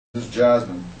Ms.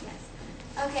 Jasmin.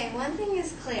 Yes. Okay, one thing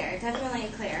is clear, definitely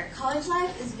clear. College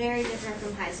life is very different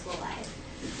from high school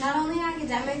life. Not only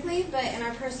academically, but in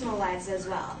our personal lives as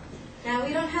well. Now,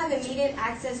 we don't have immediate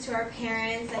access to our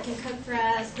parents that can cook for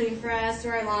us, clean for us, do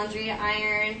our laundry,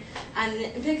 iron,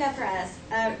 and pick up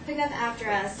after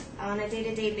us on a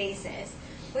day-to-day basis.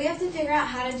 We have to figure out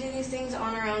how to do these things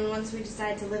on our own once we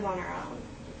decide to live on our own.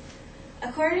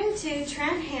 According to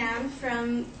Trent Ham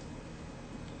from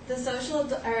the Social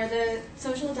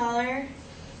Dollar,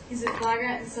 he's a blogger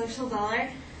at the Social Dollar.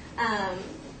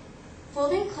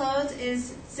 Folding clothes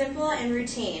is simple and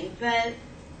routine, but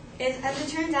as it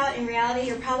turns out, in reality,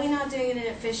 you're probably not doing it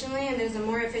efficiently, and there's a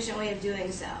more efficient way of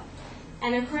doing so.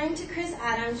 And according to Chris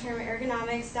Adams from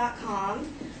ergonomics.com,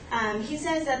 he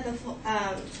says that the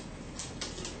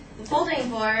folding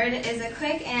board is a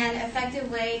quick and effective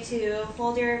way to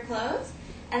fold your clothes.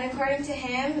 And according to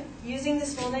him, using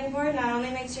this folding board not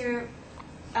only makes your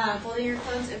folding your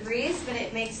clothes a breeze, but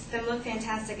it makes them look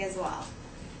fantastic as well.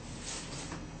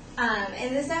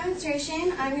 In this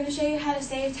demonstration, I'm going to show you how to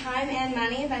save time and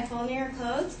money by folding your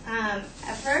clothes.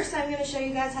 At first, I'm going to show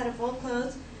you guys how to fold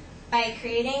clothes by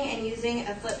creating and using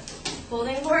a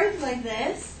folding board like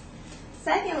this.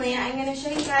 Secondly, I'm going to show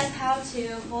you guys how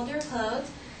to fold your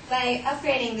clothes by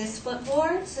upgrading this flip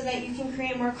board so that you can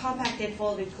create more compacted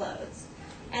folded clothes.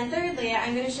 And thirdly,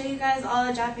 I'm going to show you guys all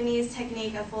the Japanese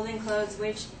technique of folding clothes,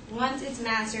 which once it's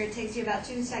mastered, it takes you about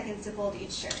 2 seconds to fold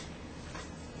each shirt.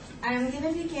 I'm going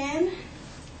to begin.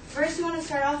 First, you want to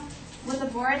start off with a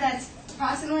board that's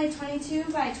approximately 22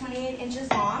 by 28 inches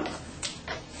long.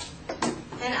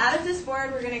 And out of this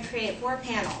board, we're going to create 4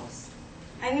 panels.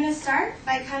 I'm going to start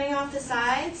by cutting off the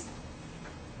sides,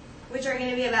 which are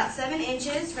going to be about 7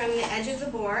 inches from the edge of the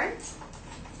board,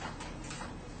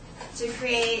 to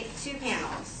create 2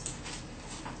 panels.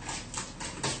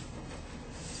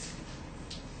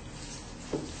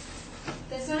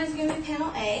 This one is going to be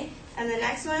panel A. And the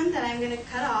next one that I'm going to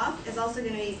cut off is also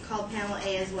going to be called panel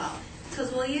A as well,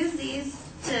 because we'll use these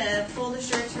to fold the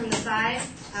shirts from the side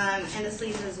and the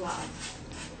sleeves as well.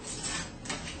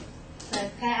 So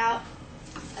I've cut out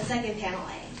a second panel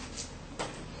A.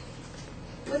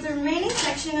 With the remaining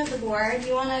section of the board,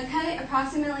 you want to cut it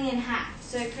approximately in half,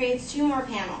 so it creates 2 more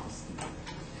panels.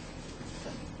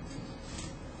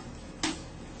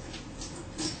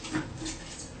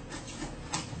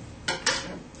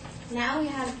 Now we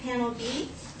have a panel B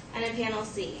and a panel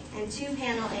C and 2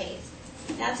 panel A's.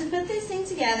 Now to put this thing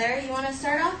together, you want to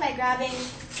start off by grabbing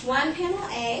one panel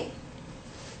A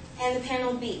and the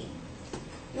panel B.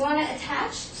 You want to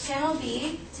attach panel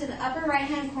B to the upper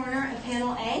right-hand corner of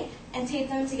panel A and tape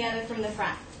them together from the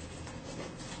front.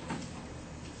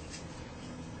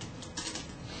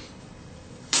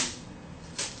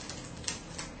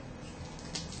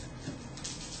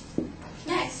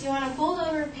 Next, you want to fold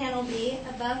over panel B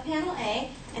above panel A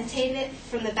and tape it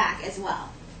from the back as well.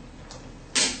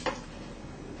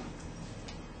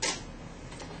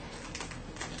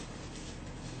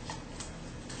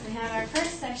 We have our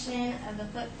first section of the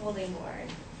foot folding board.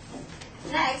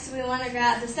 Next, we want to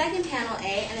grab the second panel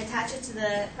A and attach it to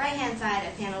the right-hand side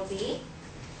of panel B.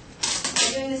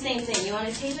 We're doing the same thing. You want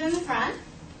to tape it in the front.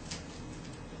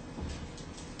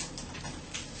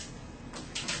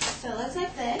 So it looks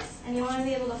like this, and you want to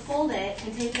be able to fold it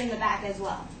and tape it in the back as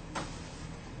well.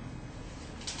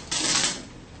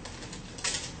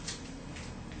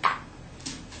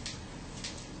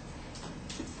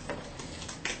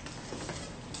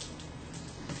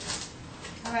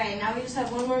 Alright, now we just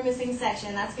have one more missing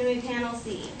section. That's going to be panel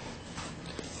C.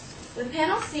 With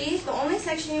panel C, the only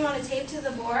section you want to tape to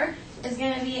the board is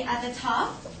going to be at the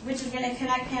top, which is going to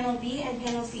connect panel B and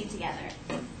panel C together.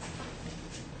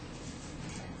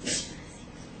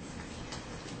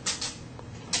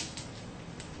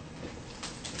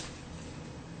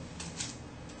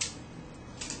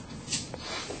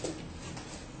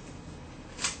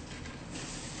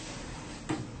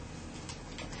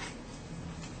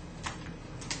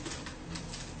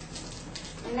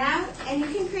 And you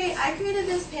can I created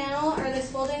this panel or this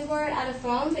folding board out of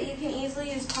foam, but you can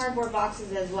easily use cardboard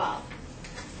boxes as well.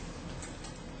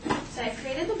 So I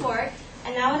created the board,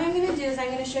 and now what I'm going to do is I'm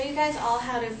going to show you guys all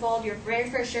how to fold your very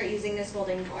first shirt using this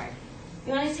folding board.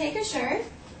 You want to take a shirt,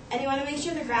 and you want to make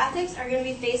sure the graphics are going to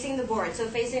be facing the board, so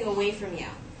facing away from you.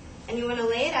 And you want to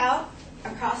lay it out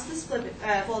across the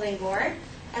folding board,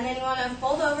 and then you want to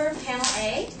fold over panel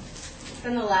A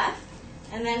from the left,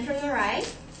 and then from the right.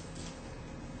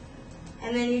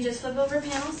 And then you just flip over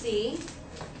panel C,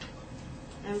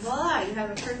 and voila, you have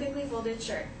a perfectly folded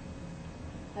shirt.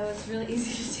 That was really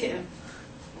easy to do.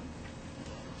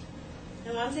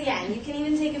 And once again, you can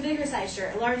even take a bigger size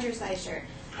shirt, a larger size shirt.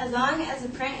 as long as the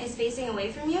print is facing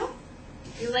away from you.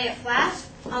 You lay it flat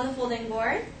on the folding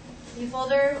board. You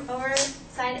fold over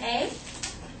side A,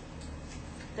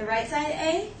 the right side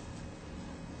A,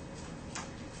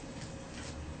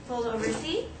 fold over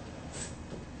C,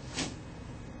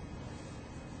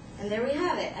 and there we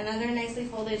have it, another nicely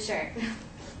folded shirt.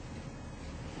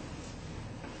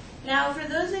 Now, for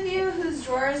those of you whose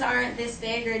drawers aren't this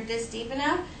big or this deep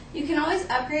enough, you can always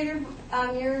upgrade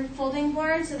your folding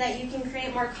board so that you can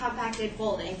create more compacted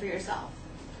folding for yourself.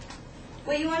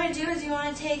 What you want to do is you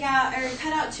want to take out or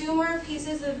cut out 2 more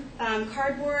pieces of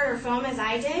cardboard or foam, as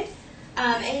I did,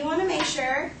 and you want to make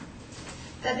sure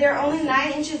that they're only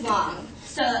 9 inches long,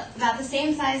 so about the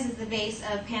same size as the base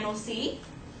of panel C.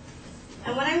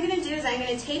 And what I'm going to do is I'm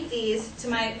going to tape these to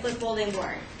my flip folding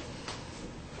board.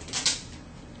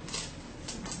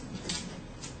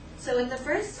 So with the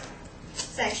first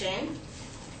section,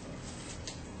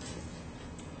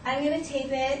 I'm going to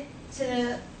tape it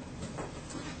to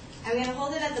I'm going to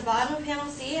hold it at the bottom of panel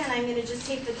C, and I'm going to just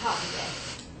tape the top of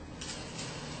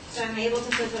it, so I'm able to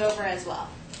flip it over as well.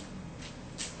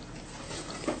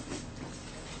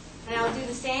 And I'll do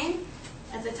the same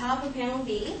at the top of panel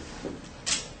B.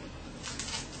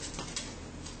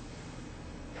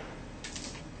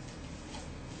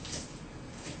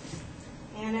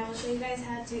 And I will show you guys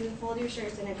how to fold your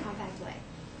shirts in a compact way.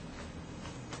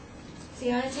 So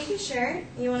you want to take your shirt,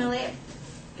 you want to lay it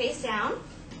face down.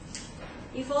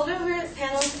 You fold over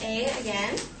panels A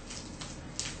again,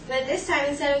 but this time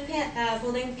instead of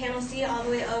folding panel C all the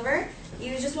way over,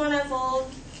 you just want to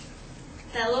fold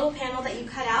that little panel that you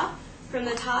cut out from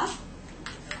the top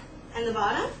and the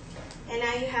bottom, and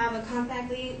now you have a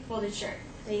compactly folded shirt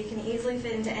that you can easily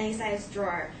fit into any size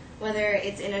drawer, whether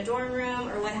it's in a dorm room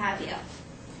or what have you.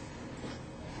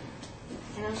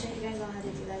 And I'll show you guys all how to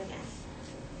do that again.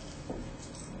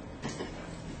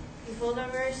 You fold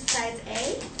over sides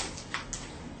A,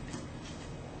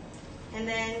 and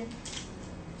then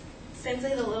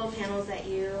simply the little panels that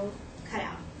you cut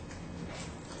out.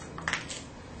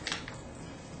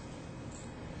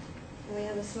 And we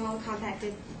have a small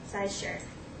compacted size shirt.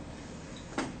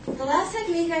 The last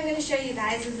technique I'm going to show you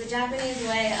guys is the Japanese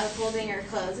way of folding your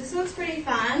clothes. This one's pretty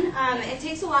fun. It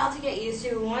takes a while to get used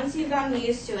to, but once you've gotten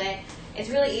used to it, it's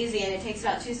really easy, and it takes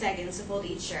about 2 seconds to fold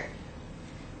each shirt.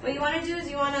 What you want to do is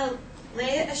you want to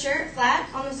lay a shirt flat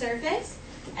on the surface,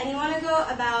 and you want to go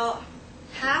about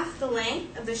half the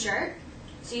length of the shirt.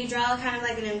 So you draw kind of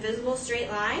like an invisible straight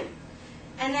line.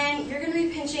 And then you're going to be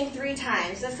pinching 3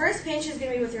 times. The first pinch is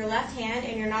going to be with your left hand,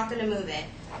 and you're not going to move it.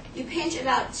 You pinch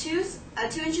about 2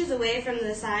 inches away from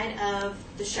the side of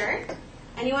the shirt,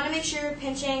 and you want to make sure you're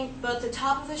pinching both the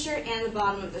top of the shirt and the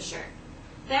bottom of the shirt.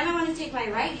 Then I want to take my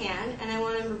right hand, and I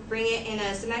want to bring it in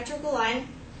a symmetrical line,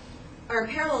 or a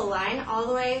parallel line, all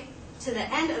the way to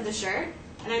the end of the shirt,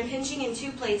 and I'm pinching in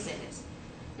 2 places.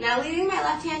 Now, leaving my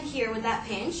left hand here with that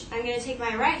pinch, I'm going to take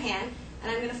my right hand,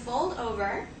 and I'm going to fold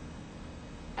over,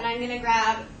 and I'm going to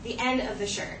grab the end of the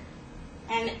shirt.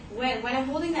 And when I'm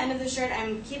holding the end of the shirt,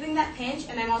 I'm keeping that pinch,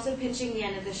 and I'm also pinching the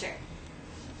end of the shirt.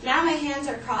 Now my hands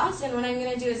are crossed, and what I'm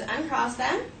going to do is uncross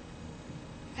them,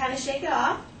 kind of shake it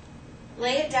off,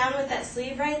 lay it down with that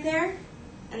sleeve right there,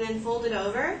 and then fold it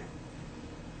over.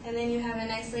 And then you have a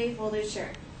nicely folded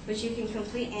shirt, which you can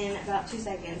complete in about 2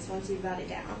 seconds once you've got it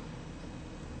down.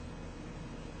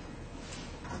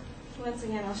 Once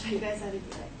again, I'll show you guys how to do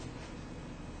it.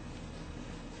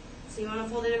 So you want to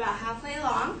fold it about halfway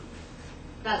along,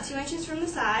 about 2 inches from the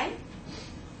side.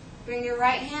 Bring your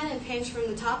right hand and pinch from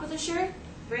the top of the shirt.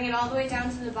 Bring it all the way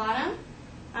down to the bottom.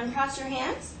 Uncross your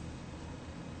hands.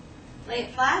 Lay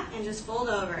it flat and just fold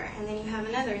over. And then you have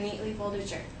another neatly folded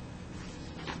shirt.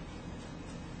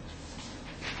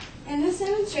 In this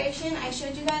demonstration, I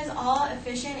showed you guys all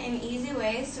efficient and easy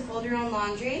ways to fold your own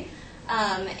laundry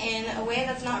in a way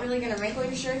that's not really going to wrinkle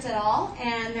your shirts at all,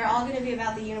 and they're all going to be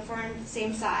about the uniform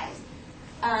same size.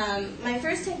 In my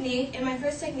first technique,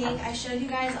 I showed you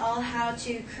guys all how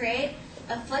to create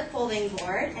a flip folding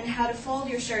board and how to fold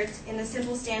your shirts in a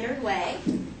simple standard way.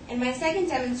 In my second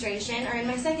demonstration, or in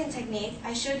my second technique,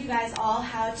 I showed you guys all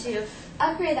how to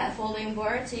upgrade that folding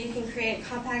board so you can create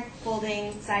compact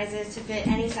folding sizes to fit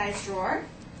any size drawer.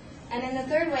 And in the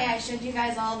third way, I showed you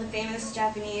guys all the famous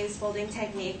Japanese folding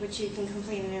technique, which you can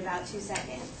complete in about 2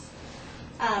 seconds.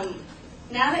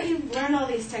 Now that you've learned all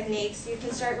these techniques, you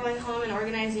can start going home and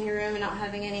organizing your room and not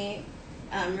having any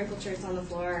wrinkled shirts on the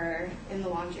floor or in the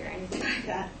laundry or anything like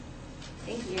that.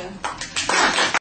 Thank you.